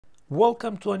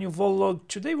Welcome to a new vlog.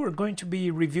 Today we're going to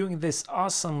be reviewing this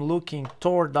awesome looking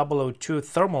THOR 002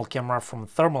 thermal camera from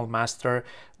Thermal Master,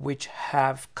 which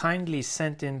have kindly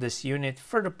sent in this unit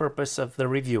for the purpose of the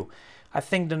review. I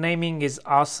think the naming is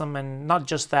awesome, and not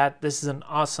just that, this is an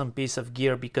awesome piece of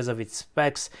gear because of its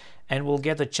specs, and we'll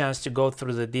get a chance to go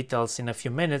through the details in a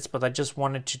few minutes, but I just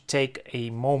wanted to take a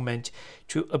moment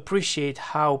to appreciate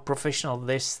how professional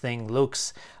this thing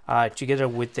looks together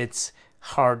with its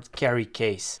hard carry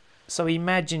case. So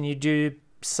imagine you do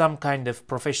some kind of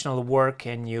professional work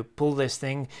and you pull this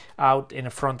thing out in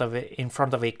front of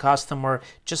a customer.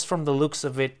 Just from the looks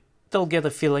of it, they'll get a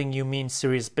feeling you mean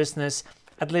serious business.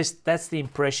 At least that's the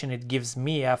impression it gives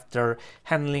me after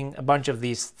handling a bunch of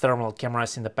these thermal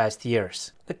cameras in the past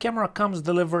years. The camera comes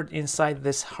delivered inside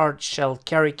this hard shell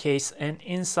carry case, and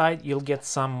inside you'll get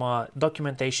some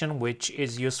documentation which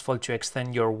is useful to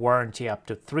extend your warranty up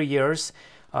to 3 years.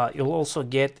 You'll also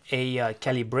get a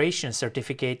calibration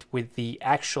certificate with the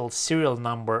actual serial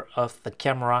number of the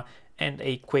camera and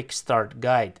a quick start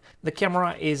guide. The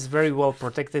camera is very well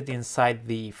protected inside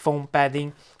the foam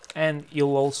padding, and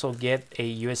you'll also get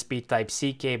a USB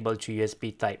Type-C cable to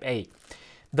USB Type-A.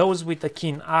 Those with a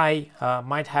keen eye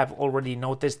might have already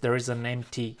noticed there is an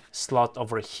empty slot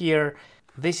over here.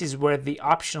 This is where the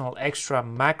optional extra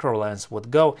macro lens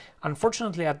would go.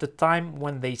 Unfortunately, at the time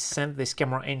when they sent this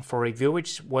camera in for review,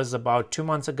 which was about 2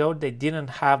 months ago, they didn't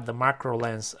have the macro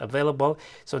lens available,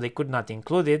 so they could not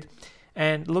include it.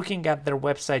 And looking at their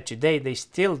website today, they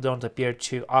still don't appear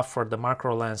to offer the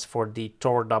macro lens for the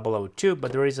THOR 002,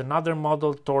 but there is another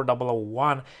model, THOR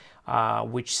 001,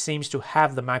 which seems to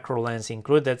have the macro lens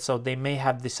included, so they may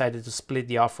have decided to split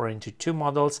the offer into 2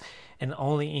 models and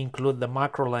only include the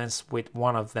macro lens with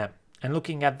one of them. And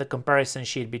looking at the comparison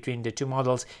sheet between the 2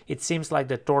 models, it seems like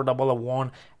the THOR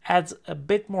 001 adds a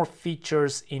bit more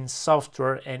features in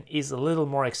software and is a little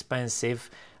more expensive,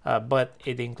 but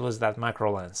it includes that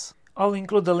macro lens. I'll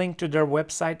include the link to their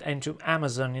website and to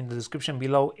Amazon in the description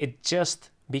below. It just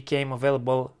became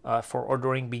available for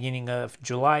ordering beginning of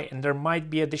July, and there might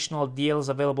be additional deals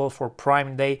available for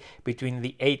Prime Day between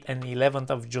the 8th and the 11th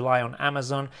of July on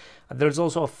Amazon. There's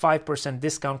also a 5%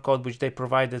 discount code which they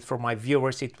provided for my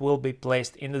viewers. It will be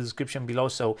placed in the description below,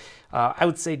 so I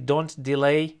would say don't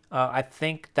delay. I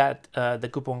think that the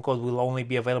coupon code will only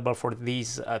be available for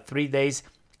these 3 days.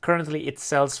 Currently it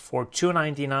sells for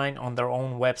 $2.99 on their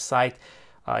own website.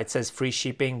 It says free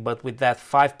shipping, but with that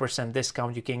 5%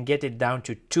 discount you can get it down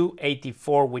to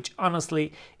 $2.84, which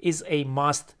honestly is a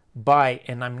must buy,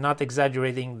 and I'm not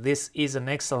exaggerating. This is an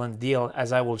excellent deal,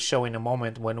 as I will show in a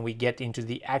moment when we get into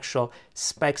the actual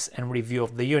specs and review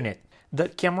of the unit. The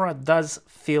camera does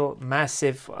feel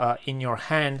massive in your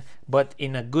hand, but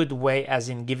in a good way, as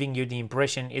in giving you the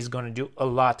impression it's going to do a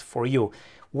lot for you.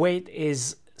 Weight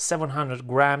is 700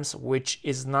 grams, which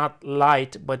is not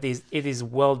light, but it is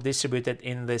well distributed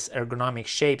in this ergonomic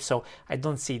shape, so I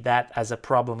don't see that as a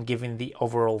problem given the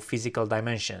overall physical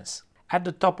dimensions. At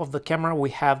the top of the camera we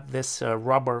have this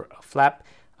rubber flap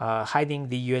hiding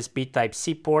the USB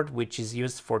Type-C port, which is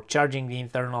used for charging the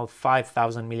internal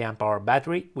 5000 mAh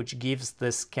battery, which gives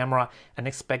this camera an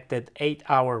expected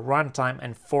 8-hour runtime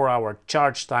and 4-hour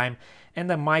charge time, and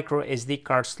a micro SD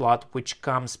card slot which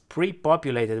comes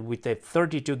pre-populated with a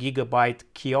 32 GB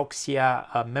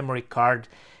Kioxia memory card.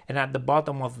 And at the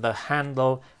bottom of the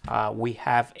handle we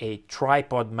have a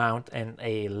tripod mount and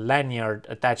a lanyard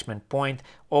attachment point,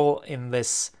 all in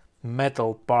this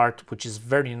metal part, which is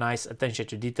very nice attention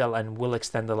to detail and will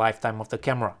extend the lifetime of the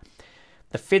camera.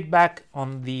 The feedback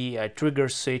on the trigger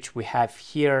switch we have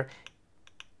here,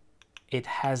 it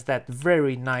has that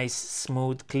very nice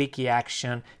smooth clicky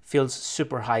action, feels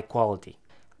super high quality.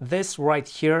 This right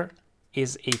here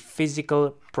is a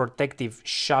physical protective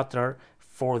shutter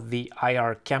for the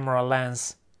IR camera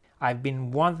lens. I've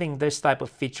been wanting this type of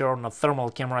feature on a thermal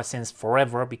camera since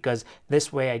forever, because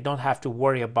this way I don't have to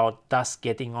worry about dust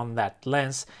getting on that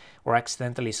lens or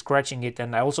accidentally scratching it,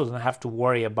 and I also don't have to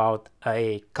worry about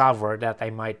a cover that I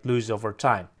might lose over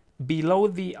time. Below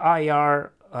the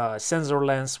IR sensor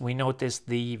lens we notice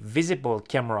the visible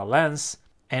camera lens,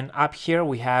 and up here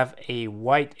we have a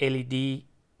white LED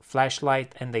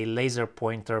flashlight and a laser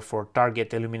pointer for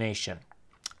target illumination.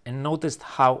 And notice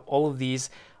how all of these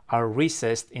are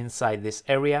recessed inside this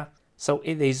area, so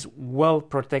it is well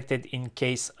protected in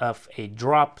case of a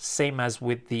drop. Same as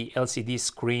with the LCD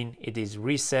screen, it is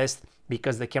recessed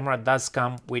because the camera does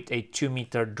come with a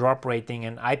 2-meter drop rating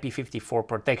and IP54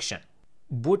 protection.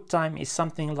 Boot time is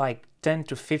something like 10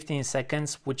 to 15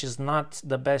 seconds, which is not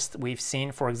the best we've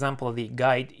seen. For example, the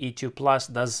Guide E2 Plus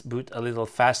does boot a little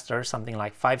faster, something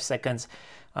like 5 seconds.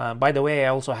 By the way, I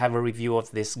also have a review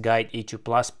of this Guide E2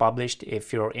 Plus published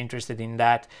if you're interested in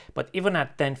that. But even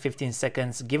at 10-15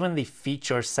 seconds, given the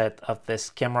feature set of this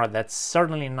camera, that's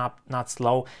certainly not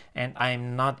slow, and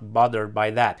I'm not bothered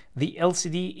by that. The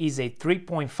LCD is a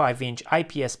 3.5-inch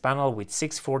IPS panel with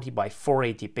 640 by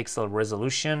 480 pixel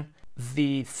resolution.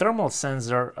 The thermal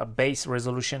sensor base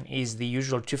resolution is the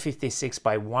usual 256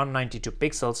 by 192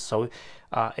 pixels, so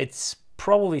it's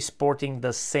probably sporting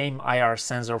the same IR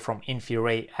sensor from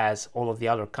Infiray as all of the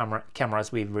other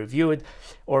cameras we've reviewed,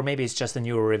 or maybe it's just a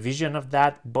newer revision of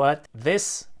that. But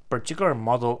this particular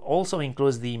model also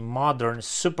includes the modern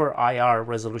Super IR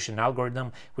resolution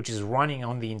algorithm, which is running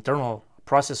on the internal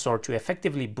processor to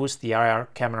effectively boost the IR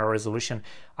camera resolution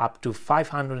up to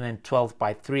 512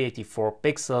 by 384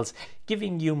 pixels,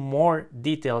 giving you more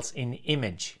details in the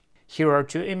image. Here are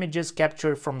two images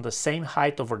captured from the same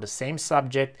height over the same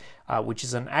subject, which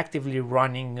is an actively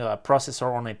running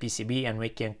processor on a PCB, and we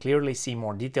can clearly see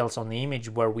more details on the image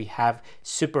where we have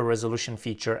super resolution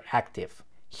feature active.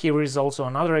 Here is also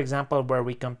another example where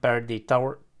we compare the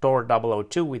THOR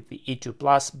 002 with the E2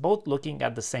 Plus, both looking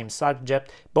at the same subject,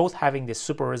 both having the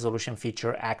super resolution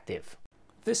feature active.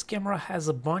 This camera has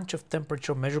a bunch of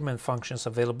temperature measurement functions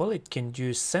available. It can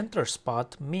do center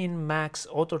spot, min, max,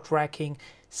 auto tracking,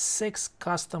 6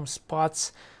 custom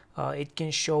spots. It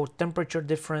can show temperature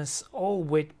difference, all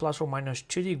with plus or minus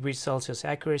 2 degrees Celsius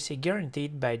accuracy,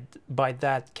 guaranteed by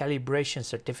that calibration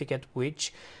certificate,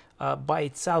 which by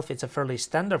itself it's a fairly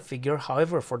standard figure.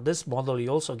 However, for this model you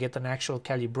also get an actual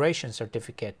calibration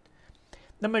certificate.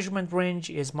 The measurement range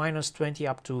is -20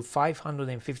 up to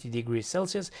 550 degrees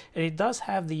Celsius, and it does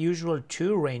have the usual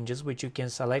 2 ranges which you can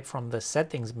select from the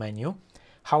settings menu.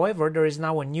 However, there is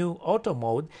now a new auto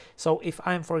mode, so if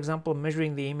I'm, for example,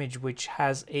 measuring the image which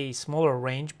has a smaller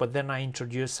range, but then I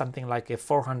introduce something like a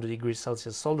 400 degrees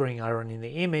Celsius soldering iron in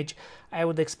the image, I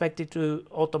would expect it to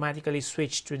automatically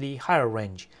switch to the higher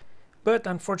range. But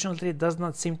unfortunately it does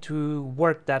not seem to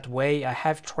work that way. I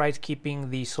have tried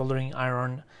keeping the soldering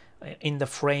iron in the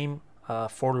frame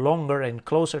for longer and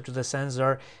closer to the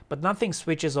sensor, but nothing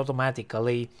switches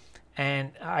automatically.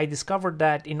 And I discovered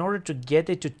that in order to get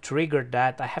it to trigger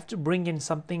that, I have to bring in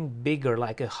something bigger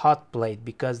like a hot plate,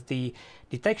 because the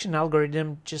detection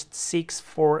algorithm just seeks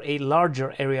for a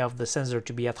larger area of the sensor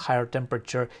to be at higher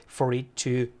temperature for it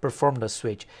to perform the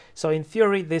switch. So in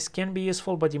theory this can be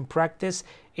useful, but in practice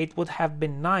it would have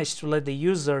been nice to let the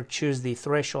user choose the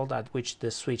threshold at which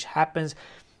the switch happens.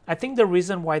 I think the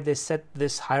reason why they set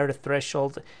this higher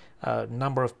threshold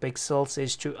number of pixels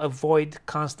is to avoid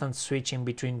constant switching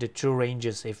between the 2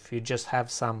 ranges if you just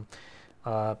have some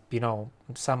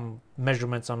some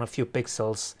measurements on a few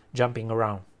pixels jumping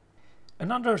around.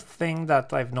 Another thing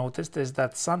that I've noticed is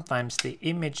that sometimes the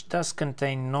image does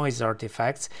contain noise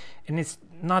artifacts, and it's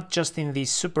not just in the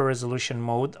super resolution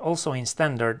mode, also in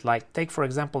standard. Like take for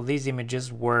example these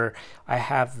images where I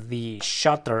have the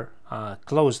shutter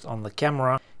closed on the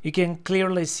camera. You can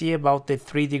clearly see about the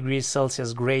 3 degrees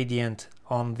Celsius gradient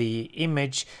on the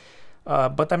image,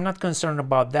 but I'm not concerned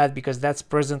about that because that's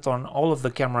present on all of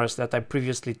the cameras that I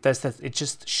previously tested. It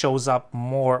just shows up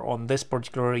more on this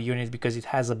particular unit because it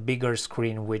has a bigger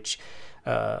screen, which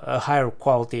a higher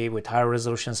quality with higher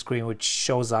resolution screen, which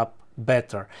shows up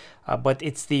better. But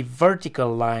it's the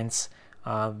vertical lines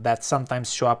that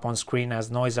sometimes show up on screen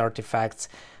as noise artifacts.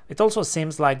 It also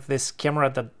seems like this camera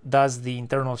that does the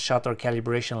internal shutter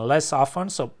calibration less often,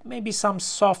 so maybe some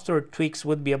software tweaks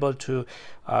would be able to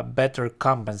better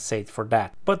compensate for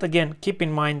that. But again, keep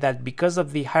in mind that because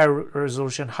of the higher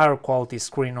resolution, higher quality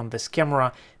screen on this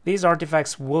camera, these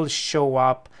artifacts will show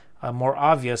up more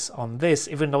obvious on this,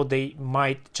 even though they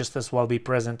might just as well be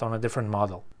present on a different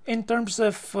model. In terms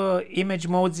of image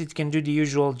modes, it can do the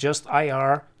usual just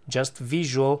IR, just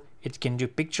visual. It can do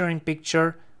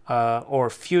picture-in-picture, or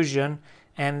fusion,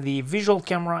 and the visual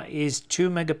camera is 2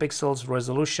 megapixels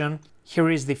resolution. Here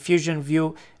is the fusion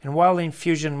view, and while in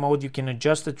fusion mode you can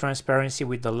adjust the transparency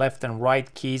with the left and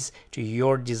right keys to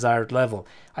your desired level.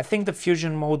 I think the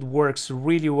fusion mode works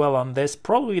really well on this,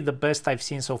 probably the best I've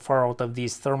seen so far out of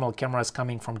these thermal cameras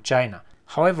coming from China.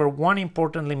 However, one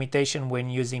important limitation when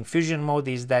using fusion mode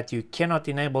is that you cannot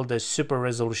enable the super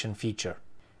resolution feature.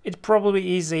 It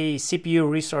probably is a CPU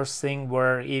resource thing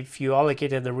where if you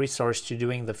allocated the resource to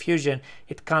doing the fusion,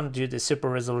 it can't do the super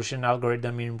resolution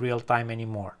algorithm in real time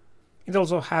anymore. It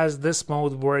also has this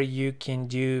mode where you can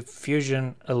do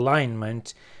fusion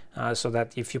alignment, so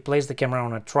that if you place the camera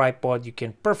on a tripod, you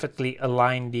can perfectly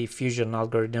align the fusion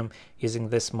algorithm using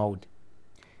this mode.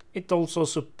 It also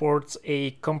supports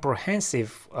a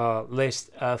comprehensive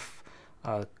list of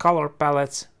color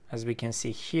palettes, as we can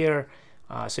see here.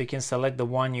 So you can select the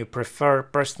one you prefer.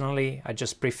 Personally, I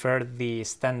just prefer the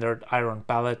standard iron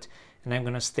palette, and I'm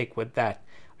going to stick with that.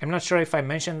 I'm not sure if I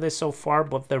mentioned this so far,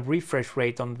 but the refresh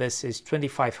rate on this is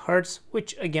 25 Hz,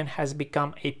 which again has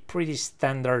become a pretty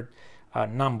standard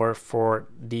number for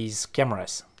these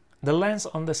cameras. The lens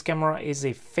on this camera is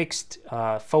a fixed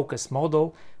focus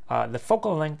model. The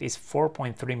focal length is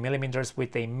 4.3 millimeters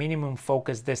with a minimum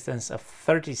focus distance of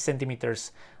 30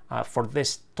 centimeters for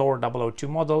this THOR 002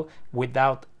 model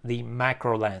without the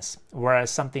macro lens, whereas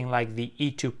something like the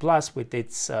E2 Plus with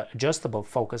its adjustable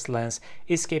focus lens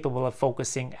is capable of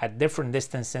focusing at different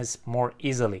distances more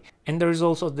easily. And there is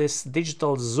also this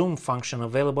digital zoom function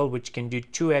available, which can do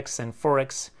 2x and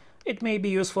 4x. It may be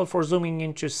useful for zooming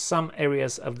into some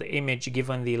areas of the image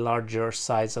given the larger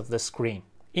size of the screen.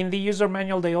 In the user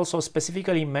manual, they also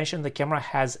specifically mention the camera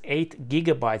has 8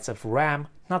 GB of RAM.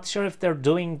 Not sure if they're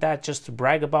doing that just to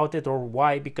brag about it or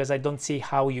why, because I don't see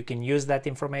how you can use that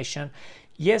information.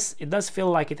 Yes, it does feel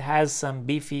like it has some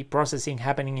beefy processing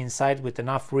happening inside with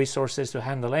enough resources to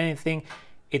handle anything.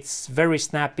 It's very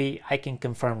snappy, I can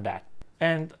confirm that.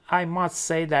 And I must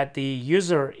say that the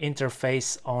user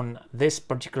interface on this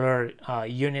particular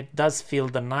unit does feel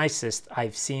the nicest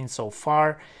I've seen so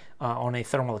far. On a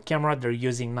thermal camera, they're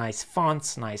using nice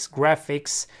fonts, nice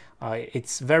graphics.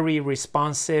 It's very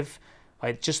responsive.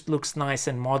 It just looks nice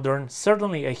and modern.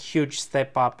 Certainly a huge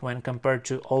step up when compared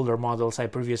to older models I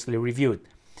previously reviewed.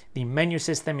 The menu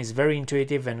system is very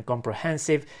intuitive and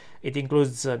comprehensive. It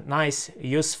includes nice,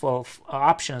 useful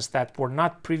options that were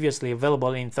not previously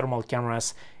available in thermal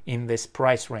cameras in this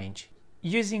price range.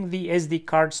 Using the SD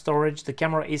card storage, the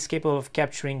camera is capable of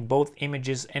capturing both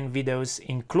images and videos,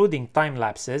 including time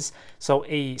lapses. So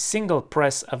a single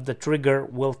press of the trigger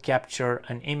will capture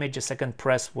an image, a second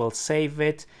press will save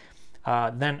it,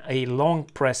 then a long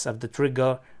press of the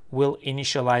trigger will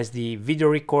initialize the video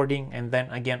recording, and then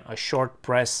again a short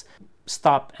press,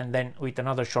 stop, and then with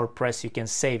another short press you can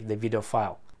save the video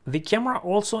file. The camera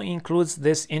also includes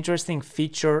this interesting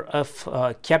feature of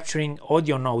capturing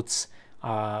audio notes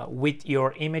with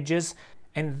your images,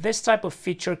 and this type of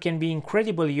feature can be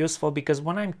incredibly useful because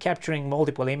when I'm capturing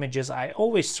multiple images, I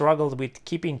always struggled with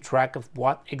keeping track of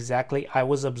what exactly I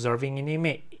was observing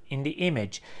in the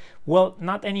image. Well,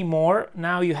 not anymore.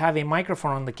 Now you have a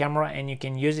microphone on the camera and you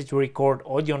can use it to record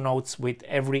audio notes with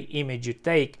every image you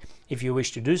take if you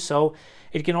wish to do so.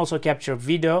 It can also capture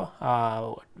video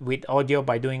with audio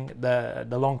by doing the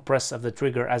long press of the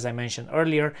trigger, as I mentioned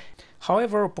earlier.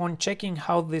 However, upon checking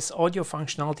how this audio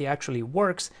functionality actually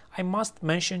works, I must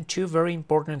mention two very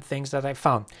important things that I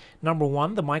found. Number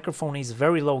one, the microphone is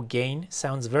very low gain,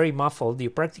 sounds very muffled.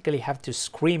 You practically have to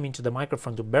scream into the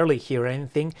microphone to barely hear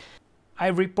anything. I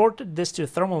reported this to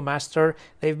Thermal Master.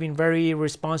 They've been very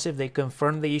responsive. They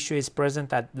confirmed the issue is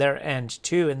present at their end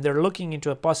too, and they're looking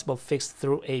into a possible fix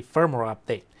through a firmware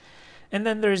update. And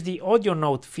then there's the audio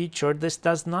note feature. This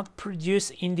does not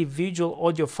produce individual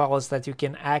audio files that you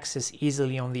can access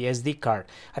easily on the SD card.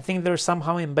 I think they're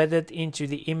somehow embedded into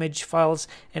the image files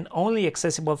and only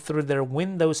accessible through their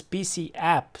Windows PC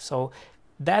app. So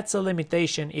that's a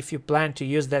limitation if you plan to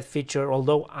use that feature,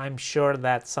 although I'm sure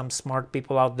that some smart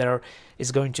people out there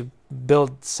is going to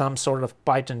build some sort of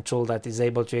Python tool that is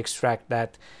able to extract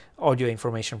that audio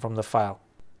information from the file.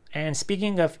 And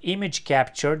speaking of image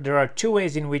capture, there are two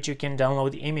ways in which you can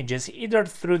download images, either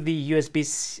through the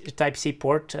USB Type-C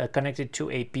port connected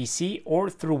to a PC or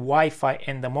through Wi-Fi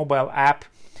and the mobile app.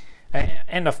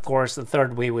 And of course, the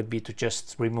third way would be to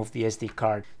just remove the SD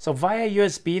card. So via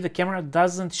USB, the camera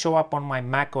doesn't show up on my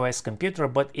macOS computer,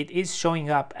 but it is showing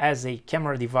up as a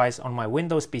camera device on my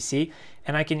Windows PC,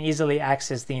 and I can easily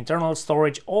access the internal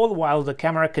storage all while the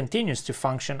camera continues to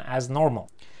function as normal.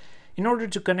 In order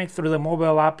to connect through the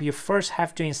mobile app, you first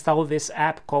have to install this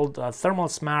app called Thermal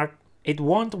Smart. It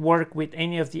won't work with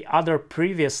any of the other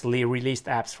previously released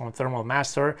apps from Thermal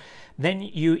Master. Then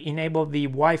you enable the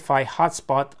Wi-Fi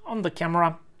hotspot on the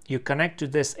camera. You connect to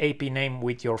this AP name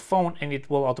with your phone and it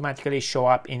will automatically show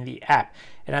up in the app.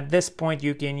 And at this point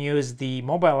you can use the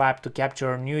mobile app to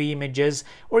capture new images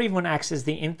or even access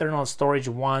the internal storage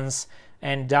ones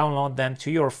and download them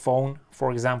to your phone,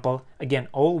 for example. Again,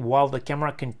 all while the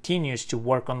camera continues to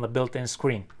work on the built-in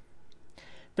screen.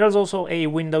 There's also a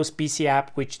Windows PC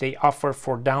app which they offer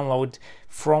for download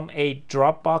from a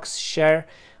Dropbox share.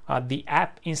 The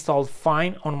app installed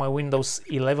fine on my Windows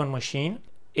 11 machine.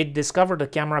 It discovered the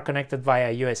camera connected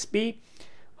via USB,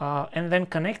 and then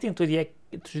connecting to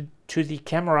the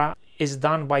camera is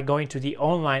done by going to the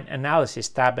Online Analysis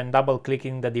tab and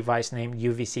double-clicking the device named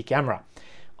UVC Camera.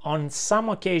 On some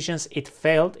occasions it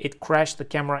failed, it crashed the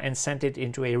camera and sent it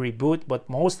into a reboot, but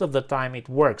most of the time it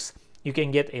works. You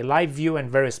can get a live view and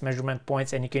various measurement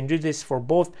points, and you can do this for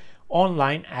both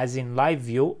online as in live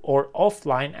view or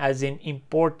offline as in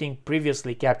importing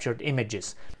previously captured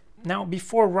images. Now,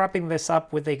 before wrapping this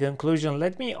up with a conclusion,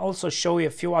 let me also show you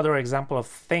a few other examples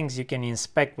of things you can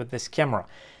inspect with this camera.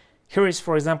 Here is,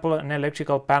 for example, an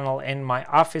electrical panel in my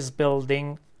office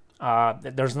building.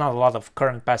 There's not a lot of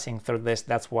current passing through this,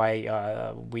 that's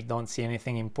why we don't see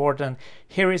anything important.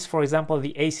 Here is, for example,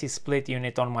 the AC split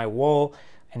unit on my wall,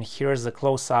 and here's a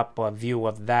close-up view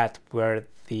of that where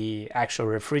the actual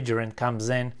refrigerant comes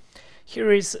in.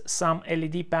 Here is some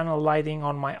LED panel lighting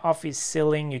on my office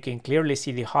ceiling. You can clearly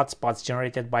see the hotspots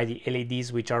generated by the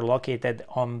LEDs, which are located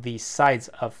on the sides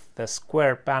of the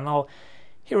square panel.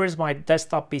 Here is my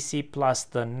desktop PC plus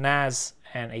the NAS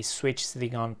and a switch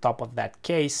sitting on top of that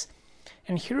case.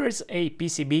 And here is a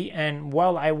PCB, and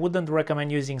while I wouldn't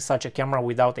recommend using such a camera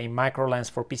without a micro lens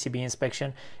for PCB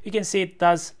inspection, you can see it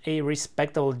does a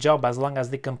respectable job as long as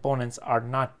the components are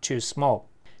not too small.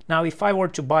 Now, if I were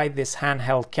to buy this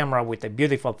handheld camera with a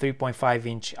beautiful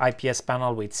 3.5-inch IPS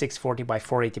panel with 640 by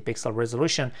 480 pixel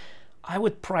resolution, I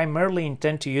would primarily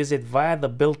intend to use it via the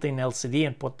built-in LCD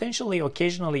and potentially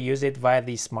occasionally use it via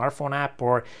the smartphone app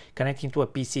or connecting to a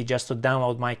PC just to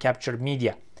download my captured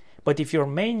media. But if your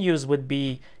main use would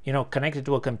be, connected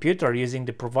to a computer using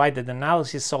the provided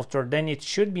analysis software, then it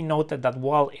should be noted that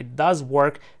while it does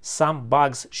work, some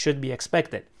bugs should be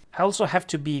expected. I also have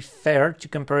to be fair to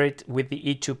compare it with the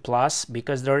E2 Plus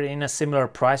because they're in a similar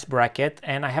price bracket,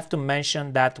 and I have to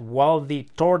mention that while the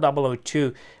THOR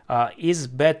 002 is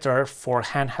better for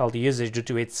handheld usage due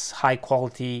to its high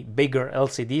quality, bigger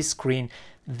LCD screen,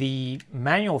 the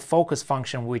manual focus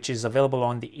function, which is available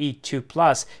on the E2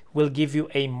 Plus, will give you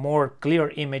a more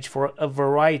clear image for a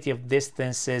variety of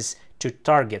distances to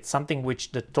target, something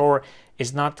which the THOR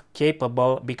is not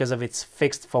capable because of its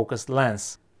fixed focus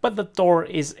lens. But the THOR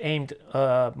is aimed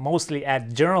mostly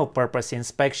at general purpose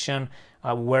inspection,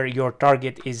 where your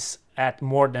target is at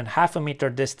more than half a meter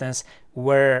distance,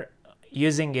 where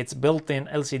using its built-in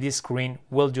LCD screen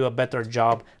will do a better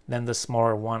job than the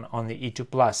smaller one on the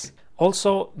E2 Plus.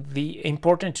 Also, the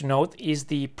important to note is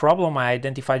the problem I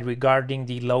identified regarding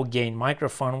the low gain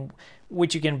microphone,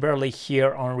 which you can barely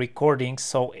hear on recording.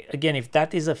 So again, if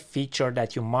that is a feature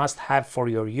that you must have for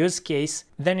your use case,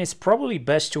 then it's probably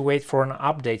best to wait for an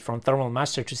update from Thermal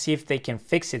Master to see if they can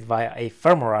fix it via a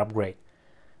firmware upgrade.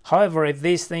 However, if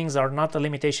these things are not a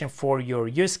limitation for your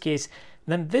use case,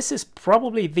 then this is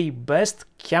probably the best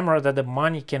camera that the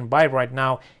money can buy right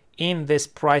now in this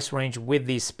price range with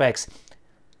these specs.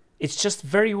 It's just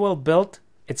very well built.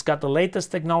 It's got the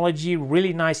latest technology,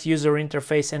 really nice user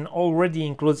interface, and already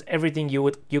includes everything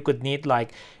you could need.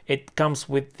 Like, it comes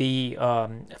with the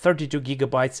 32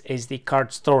 gigabytes SD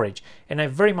card storage, and I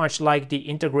very much like the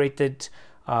integrated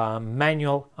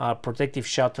manual protective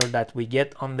shutter that we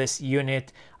get on this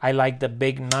unit. I like the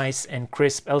big, nice and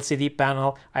crisp LCD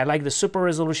panel. I like the super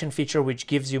resolution feature, which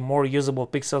gives you more usable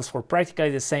pixels for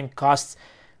practically the same costs.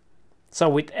 So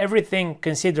with everything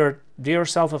considered, do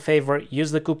yourself a favor,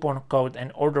 use the coupon code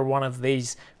and order one of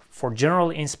these. For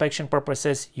general inspection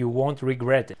purposes, you won't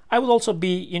regret it. I would also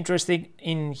be interested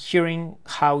in hearing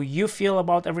how you feel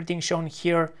about everything shown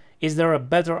here. Is there a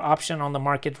better option on the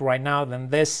market right now than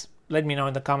this? Let me know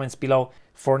in the comments below.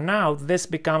 For now, this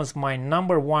becomes my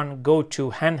 #1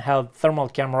 go-to handheld thermal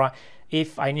camera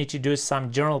if I need to do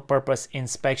some general purpose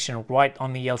inspection right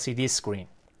on the LCD screen.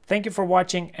 Thank you for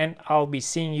watching, and I'll be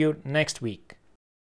seeing you next week.